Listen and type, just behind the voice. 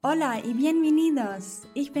Hola y bienvenidos!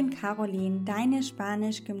 Ich bin Caroline, deine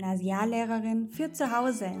Spanisch-Gymnasiallehrerin für zu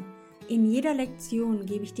Hause. In jeder Lektion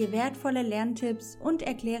gebe ich dir wertvolle Lerntipps und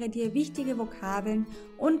erkläre dir wichtige Vokabeln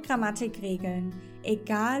und Grammatikregeln,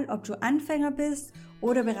 egal ob du Anfänger bist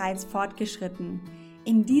oder bereits fortgeschritten.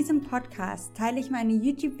 In diesem Podcast teile ich meine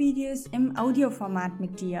YouTube-Videos im Audioformat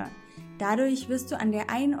mit dir. Dadurch wirst du an der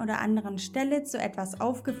einen oder anderen Stelle zu etwas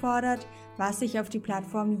aufgefordert, was sich auf die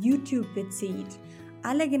Plattform YouTube bezieht.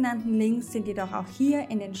 Alle genannten Links sind jedoch auch hier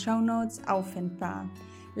in den Shownotes auffindbar.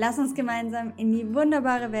 Lass uns gemeinsam in die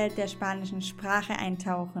wunderbare Welt der spanischen Sprache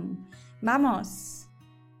eintauchen. Vamos!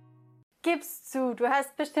 Gib's zu, du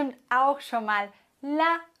hast bestimmt auch schon mal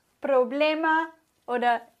la problema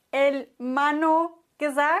oder el mano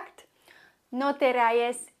gesagt. No te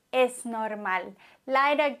rayes, es normal.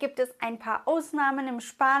 Leider gibt es ein paar Ausnahmen im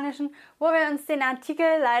Spanischen, wo wir uns den Artikel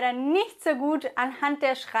leider nicht so gut anhand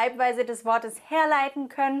der Schreibweise des Wortes herleiten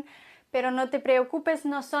können. Pero no te preocupes,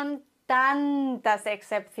 no son tantas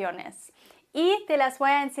excepciones. Y te las voy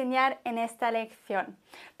a enseñar en esta lección.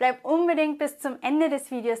 Bleib unbedingt bis zum Ende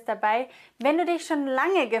des Videos dabei, wenn du dich schon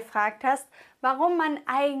lange gefragt hast, warum man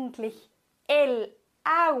eigentlich el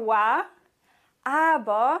agua,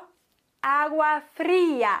 aber agua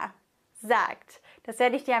fría sagt. Das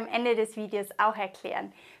werde ich dir am Ende des Videos auch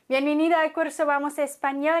erklären. Bienvenido al curso Vamos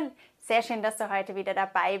Español. Sehr schön, dass du heute wieder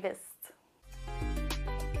dabei bist.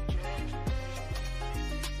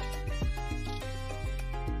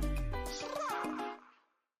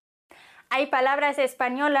 Hay palabras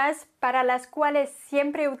españolas para las cuales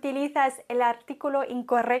siempre utilizas el artículo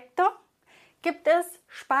incorrecto. Gibt es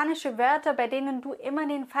spanische Wörter, bei denen du immer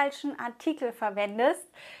den falschen Artikel verwendest?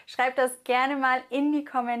 Schreib das gerne mal in die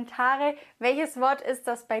Kommentare. Welches Wort ist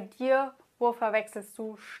das bei dir? Wo verwechselst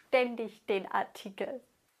du ständig den Artikel?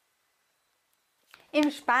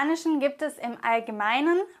 Im Spanischen gibt es im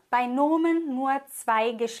Allgemeinen bei Nomen nur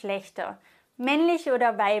zwei Geschlechter, männlich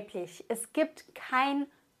oder weiblich. Es gibt kein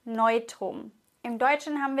Neutrum. Im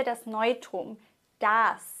Deutschen haben wir das Neutrum,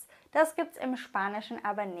 das. Das gibt es im Spanischen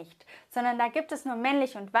aber nicht, sondern da gibt es nur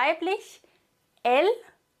männlich und weiblich, el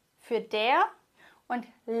für der und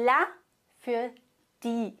la für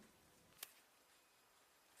die.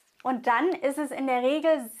 Und dann ist es in der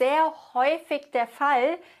Regel sehr häufig der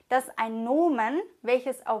Fall, dass ein Nomen,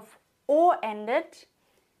 welches auf o endet,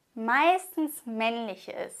 meistens männlich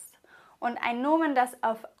ist. Und ein Nomen, das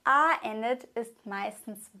auf a endet, ist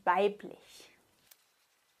meistens weiblich.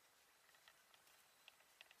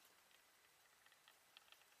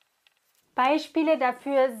 Beispiele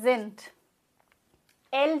dafür sind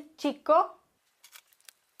el chico,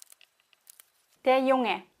 der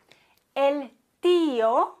Junge, el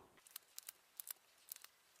tío,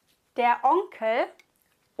 der Onkel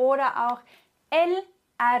oder auch el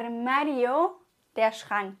armario, der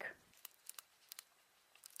Schrank.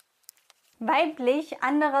 Weiblich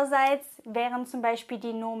andererseits wären zum Beispiel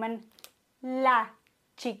die Nomen la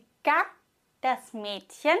chica, das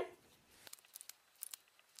Mädchen,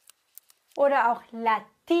 oder auch la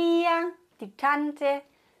tía, die Tante,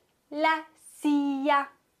 la silla,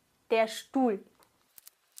 der Stuhl.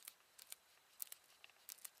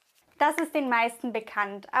 Das ist den meisten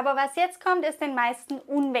bekannt, aber was jetzt kommt, ist den meisten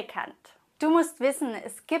unbekannt. Du musst wissen,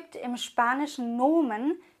 es gibt im Spanischen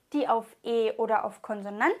Nomen, die auf E oder auf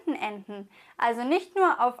Konsonanten enden. Also nicht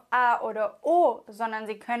nur auf A oder O, sondern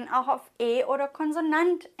sie können auch auf E oder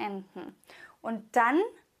Konsonant enden. Und dann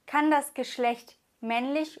kann das Geschlecht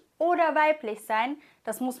männlich oder weiblich sein,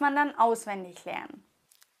 das muss man dann auswendig lernen.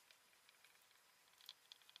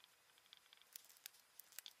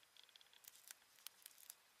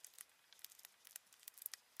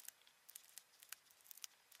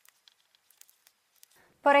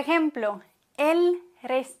 Por ejemplo, el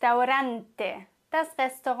restaurante, das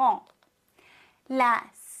Restaurant. La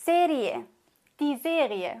serie, die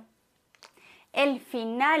Serie. El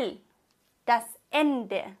final, das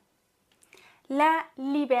Ende. La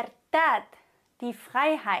libertad, die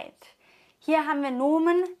Freiheit. Hier haben wir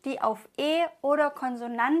Nomen, die auf E oder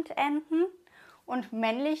Konsonant enden und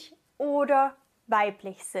männlich oder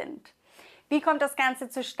weiblich sind. Wie kommt das Ganze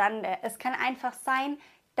zustande? Es kann einfach sein,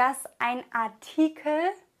 dass ein Artikel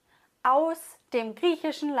aus dem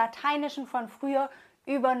Griechischen, Lateinischen von früher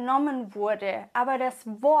übernommen wurde, aber das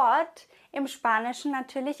Wort im Spanischen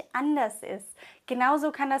natürlich anders ist.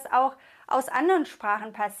 Genauso kann das auch aus anderen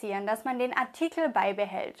Sprachen passieren, dass man den Artikel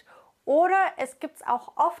beibehält. Oder es gibt es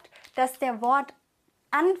auch oft, dass der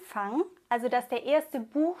Wortanfang, also dass der erste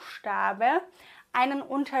Buchstabe, einen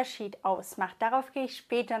Unterschied ausmacht. Darauf gehe ich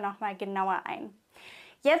später nochmal genauer ein.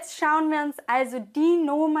 Jetzt schauen wir uns also die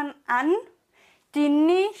Nomen an, die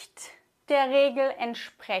nicht der Regel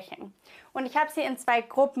entsprechen. Und ich habe sie in 2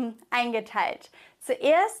 Gruppen eingeteilt.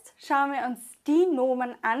 Zuerst schauen wir uns die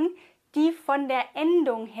Nomen an, die von der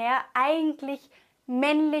Endung her eigentlich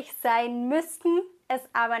männlich sein müssten, es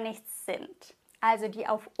aber nicht sind. Also die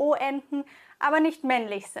auf O enden, aber nicht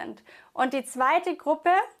männlich sind. Und die zweite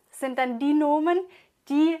Gruppe sind dann die Nomen,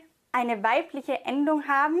 die eine weibliche Endung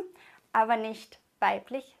haben, aber nicht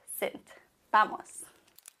weiblich sind. Vamos!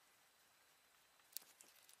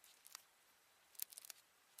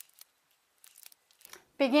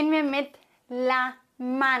 Beginnen wir mit la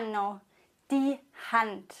mano, die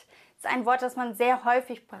Hand. Das ist ein Wort, das man sehr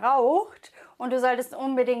häufig braucht und du solltest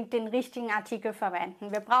unbedingt den richtigen Artikel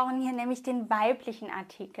verwenden. Wir brauchen hier nämlich den weiblichen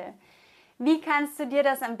Artikel. Wie kannst du dir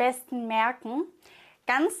das am besten merken?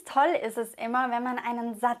 Ganz toll ist es immer, wenn man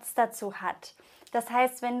einen Satz dazu hat. Das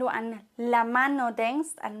heißt, wenn du an la mano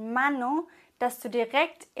denkst, an mano, dass du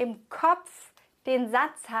direkt im Kopf den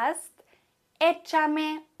Satz hast,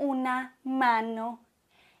 échame una mano.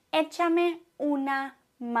 Échame una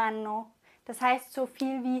mano. Das heißt so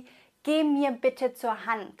viel wie, geh mir bitte zur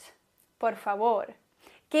Hand. Por favor.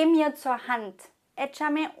 Geh mir zur Hand.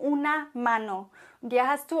 Échame una mano. Und hier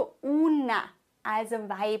hast du una, also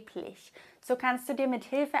weiblich. So kannst du dir mit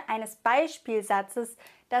Hilfe eines Beispielsatzes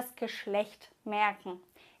das Geschlecht merken.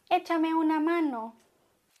 Échame una mano.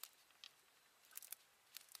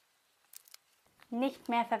 Nicht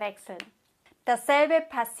mehr verwechseln. Dasselbe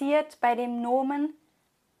passiert bei dem Nomen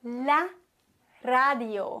la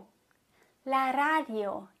radio. La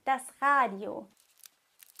radio, das Radio.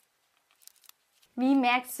 Wie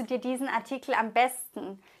merkst du dir diesen Artikel am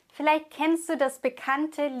besten? Vielleicht kennst du das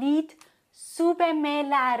bekannte Lied Súbeme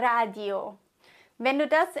la radio. Wenn du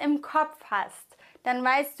das im Kopf hast, dann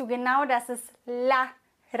weißt du genau, dass es la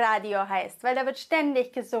radio heißt, weil da wird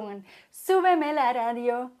ständig gesungen. Súbeme la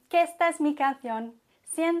radio, que esta es mi canción.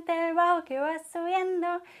 Siente el bajo que va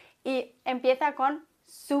subiendo. Y empieza con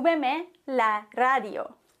Súbeme la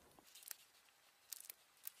radio.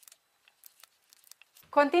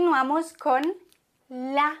 Continuamos con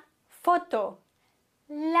la foto.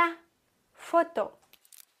 La foto.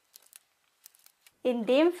 In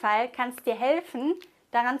dem Fall kann es dir helfen,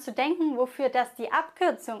 daran zu denken, wofür das die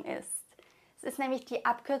Abkürzung ist. Es ist nämlich die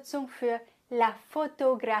Abkürzung für la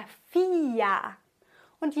fotografía.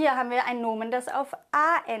 Und hier haben wir ein Nomen, das auf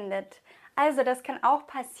A endet. Also das kann auch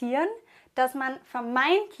passieren, dass man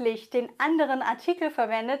vermeintlich den anderen Artikel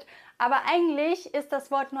verwendet, aber eigentlich ist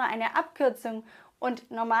das Wort nur eine Abkürzung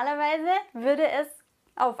und normalerweise würde es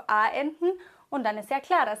auf A enden und dann ist ja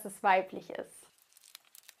klar, dass es weiblich ist.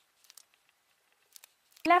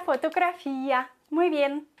 La fotografía. Muy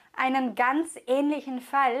bien. Einen ganz ähnlichen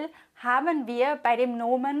Fall haben wir bei dem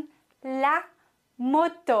Nomen la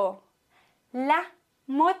moto. La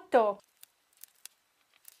moto.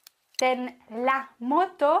 Denn la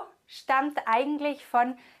moto stammt eigentlich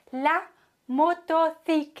von la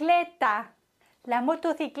motocicleta. La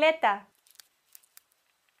motocicleta.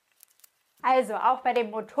 Also auch bei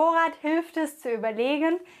dem Motorrad hilft es zu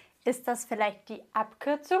überlegen, ist das vielleicht die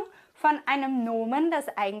Abkürzung von einem Nomen, das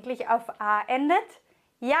eigentlich auf A endet?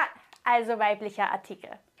 Ja, also weiblicher Artikel.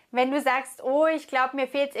 Wenn du sagst, oh, ich glaube, mir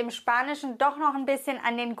fehlt es im Spanischen doch noch ein bisschen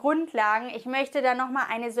an den Grundlagen, ich möchte da nochmal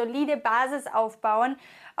eine solide Basis aufbauen,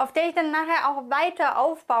 auf der ich dann nachher auch weiter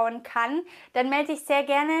aufbauen kann, dann melde dich sehr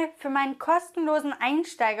gerne für meinen kostenlosen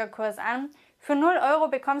Einsteigerkurs an. Für 0 €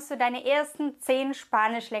 bekommst du deine ersten 10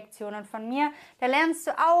 Spanisch-Lektionen von mir. Da lernst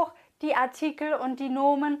du auch die Artikel und die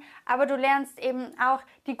Nomen, aber du lernst eben auch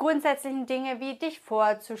die grundsätzlichen Dinge, wie dich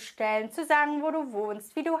vorzustellen, zu sagen, wo du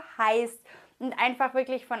wohnst, wie du heißt und einfach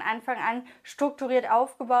wirklich von Anfang an strukturiert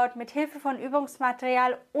aufgebaut mit Hilfe von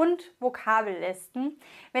Übungsmaterial und Vokabellisten.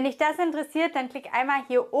 Wenn dich das interessiert, dann klick einmal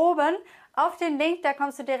hier oben auf den Link, da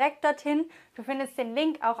kommst du direkt dorthin. Du findest den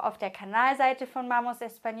Link auch auf der Kanalseite von Vamos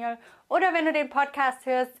Español oder wenn du den Podcast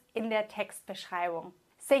hörst, in der Textbeschreibung.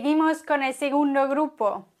 Seguimos con el segundo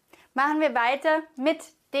grupo. Machen wir weiter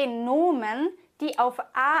mit den Nomen, die auf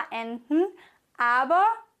A enden, aber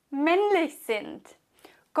männlich sind.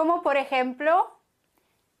 Como por ejemplo,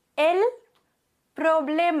 el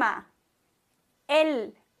problema.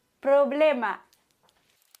 El problema.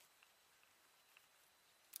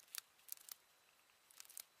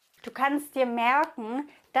 Du kannst dir merken,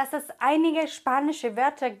 dass es einige spanische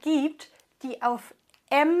Wörter gibt, die auf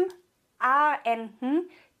MA enden,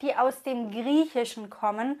 die aus dem Griechischen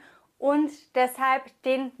kommen und deshalb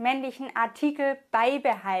den männlichen Artikel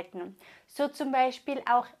beibehalten. So zum Beispiel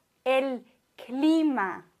auch el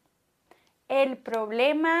clima. El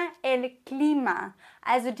problema, el clima.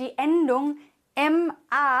 Also die Endung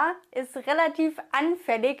MA ist relativ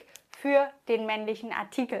anfällig für den männlichen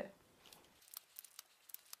Artikel.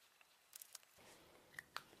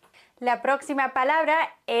 La próxima palabra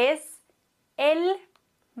es el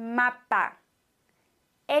mapa.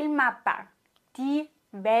 El mapa, die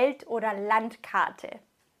Welt- oder Landkarte.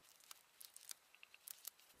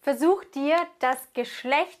 Versuch dir das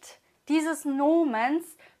Geschlecht dieses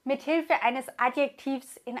Nomens mit Hilfe eines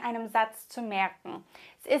Adjektivs in einem Satz zu merken.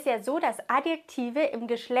 Es ist ja so, dass Adjektive im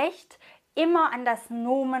Geschlecht immer an das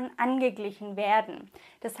Nomen angeglichen werden.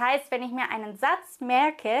 Das heißt, wenn ich mir einen Satz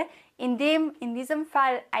merke, in dem in diesem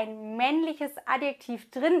Fall ein männliches Adjektiv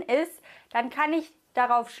drin ist, dann kann ich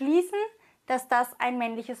darauf schließen, dass das ein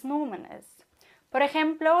männliches Nomen ist. Por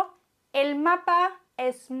ejemplo, el mapa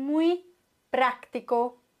es muy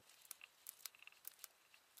práctico.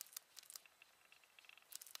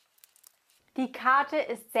 Die Karte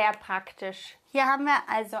ist sehr praktisch. Hier haben wir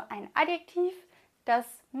also ein Adjektiv, das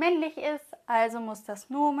männlich ist, also muss das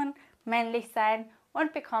Nomen männlich sein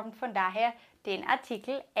und bekommt von daher den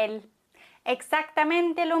Artikel el.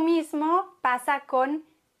 Exactamente lo mismo pasa con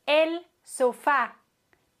el sofá.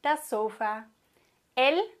 Das Sofa.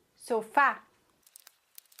 El sofá.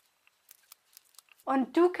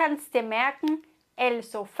 Und du kannst dir merken, el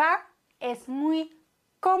sofá es muy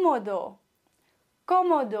cómodo.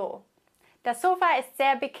 Cómodo. Das Sofa ist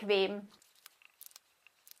sehr bequem.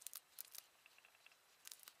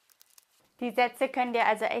 Die Sätze können dir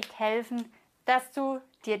also echt helfen, dass du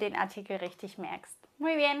dir den Artikel richtig merkst.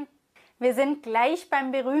 Muy bien. Wir sind gleich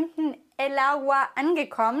beim berühmten el agua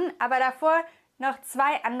angekommen, aber davor noch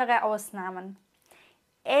zwei andere Ausnahmen.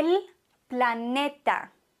 El planeta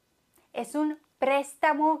es un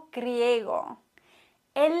préstamo griego.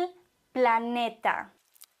 El planeta.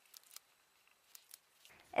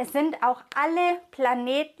 Es sind auch alle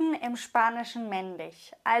Planeten im Spanischen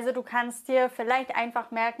männlich. Also du kannst dir vielleicht einfach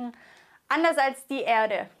merken, anders als die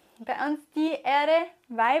Erde. Bei uns die Erde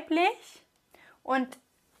weiblich und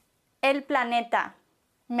el planeta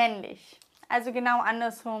männlich. Also genau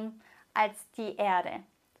andersrum als die Erde.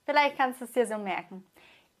 Vielleicht kannst du es dir so merken.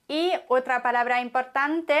 Y otra palabra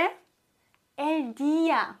importante, el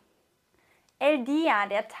día. El día,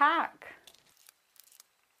 der Tag.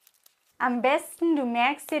 Am besten, du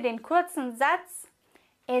merkst dir den kurzen Satz,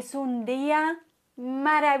 es un día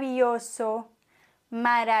maravilloso.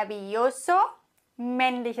 Maravilloso,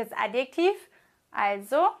 männliches Adjektiv,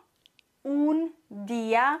 also un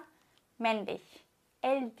día, männlich.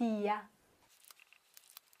 El día.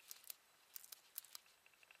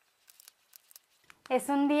 Es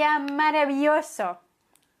un día maravilloso.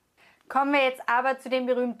 Kommen wir jetzt aber zu dem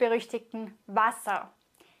berühmt-berüchtigten Wasser.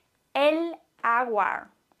 El agua.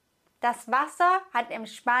 Das Wasser hat im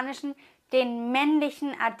Spanischen den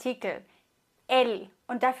männlichen Artikel el.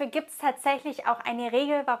 Und dafür gibt es tatsächlich auch eine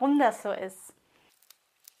Regel, warum das so ist.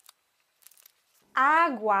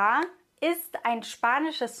 Agua ist ein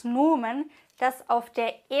spanisches Nomen, das auf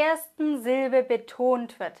der ersten Silbe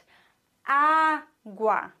betont wird.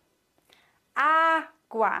 Agua.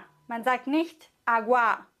 Agua. Man sagt nicht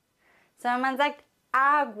agua, sondern man sagt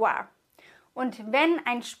agua. Und wenn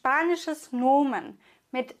ein spanisches Nomen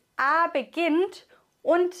mit A beginnt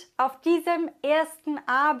und auf diesem ersten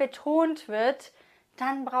A betont wird,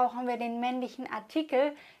 dann brauchen wir den männlichen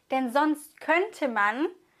Artikel, denn sonst könnte man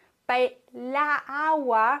bei la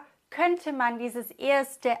agua dieses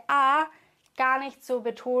erste A gar nicht so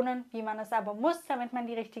betonen, wie man es aber muss, damit man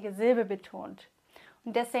die richtige Silbe betont.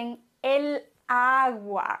 Und deswegen el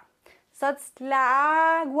agua. Sonst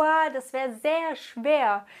la agua, das wäre sehr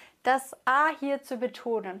schwer, das A hier zu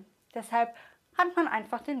betonen. Deshalb hat man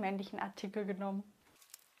einfach den männlichen Artikel genommen.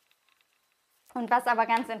 Und was aber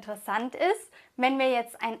ganz interessant ist, wenn wir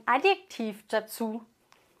jetzt ein Adjektiv dazu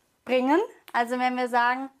bringen, also wenn wir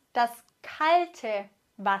sagen, das kalte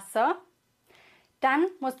Wasser, dann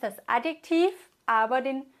muss das Adjektiv aber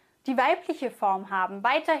die weibliche Form haben.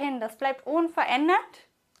 Weiterhin, das bleibt unverändert.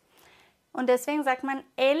 Und deswegen sagt man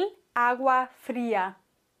el agua fría.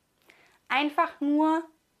 Einfach nur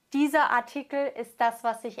dieser Artikel ist das,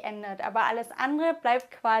 was sich ändert, aber alles andere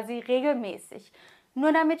bleibt quasi regelmäßig.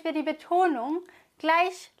 Nur damit wir die Betonung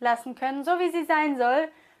gleich lassen können, so wie sie sein soll,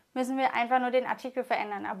 müssen wir einfach nur den Artikel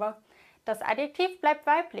verändern, aber das Adjektiv bleibt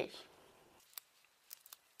weiblich.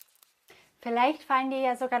 Vielleicht fallen dir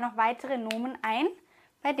ja sogar noch weitere Nomen ein,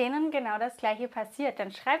 bei denen genau das Gleiche passiert.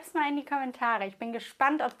 Dann schreib's mal in die Kommentare. Ich bin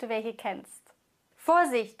gespannt, ob du welche kennst.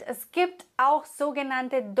 Vorsicht, es gibt auch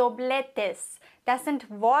sogenannte Dobletes. Das sind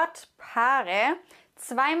Wortpaare,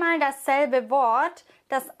 zweimal dasselbe Wort,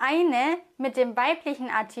 das eine mit dem weiblichen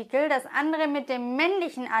Artikel, das andere mit dem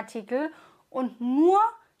männlichen Artikel und nur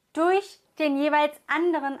durch den jeweils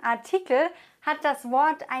anderen Artikel hat das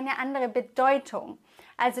Wort eine andere Bedeutung.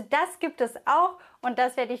 Also das gibt es auch und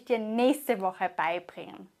das werde ich dir nächste Woche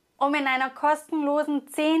beibringen. um in einer kostenlosen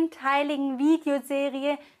 10-teiligen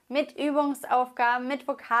Videoserie mit Übungsaufgaben, mit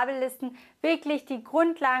Vokabellisten wirklich die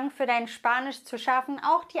Grundlagen für dein Spanisch zu schaffen,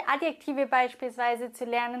 auch die Adjektive beispielsweise zu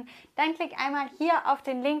lernen, dann klick einmal hier auf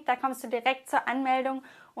den Link, da kommst du direkt zur Anmeldung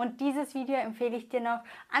und dieses Video empfehle ich dir noch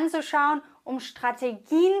anzuschauen, um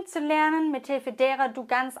Strategien zu lernen, mithilfe derer du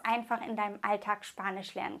ganz einfach in deinem Alltag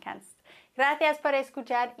Spanisch lernen kannst. Gracias por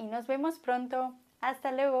escuchar y nos vemos pronto.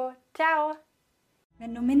 Hasta luego. Ciao.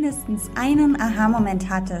 Wenn du mindestens einen Aha-Moment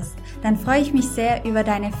hattest, dann freue ich mich sehr über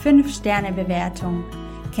deine 5-Sterne-Bewertung.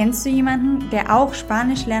 Kennst du jemanden, der auch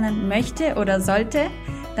Spanisch lernen möchte oder sollte?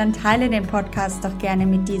 Dann teile den Podcast doch gerne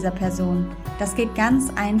mit dieser Person. Das geht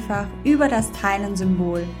ganz einfach über das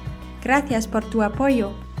Teilen-Symbol. Gracias por tu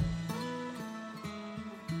apoyo.